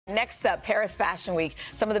Next up, Paris Fashion Week.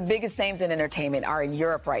 Some of the biggest names in entertainment are in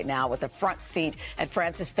Europe right now with a front seat at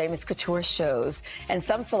France's famous couture shows. And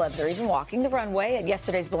some celebs are even walking the runway. At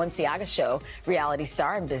yesterday's Balenciaga show, reality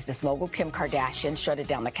star and business mogul Kim Kardashian strutted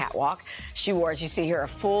down the catwalk. She wore, as you see here, a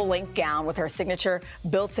full-length gown with her signature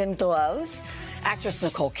built-in gloves. Actress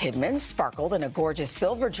Nicole Kidman sparkled in a gorgeous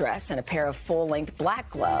silver dress and a pair of full-length black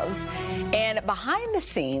gloves. And behind the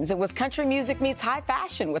scenes, it was country music meets high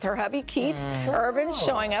fashion with her hubby Keith Urban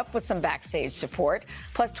showing up with some backstage support.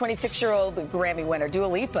 Plus, 26-year-old Grammy winner Dua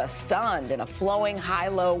Lipa stunned in a flowing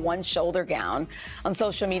high-low one-shoulder gown. On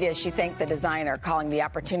social media, she thanked the designer, calling the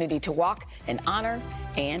opportunity to walk an honor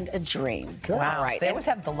and a dream. Good. Wow. Right. They always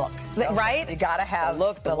have the look. Right? You got to have the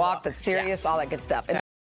look, the walk, the serious, yes. all that good stuff.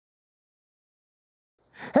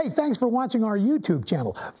 Hey, thanks for watching our YouTube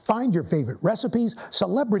channel. Find your favorite recipes,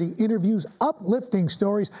 celebrity interviews, uplifting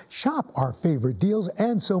stories, shop our favorite deals,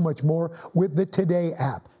 and so much more with the Today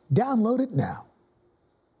app. Download it now.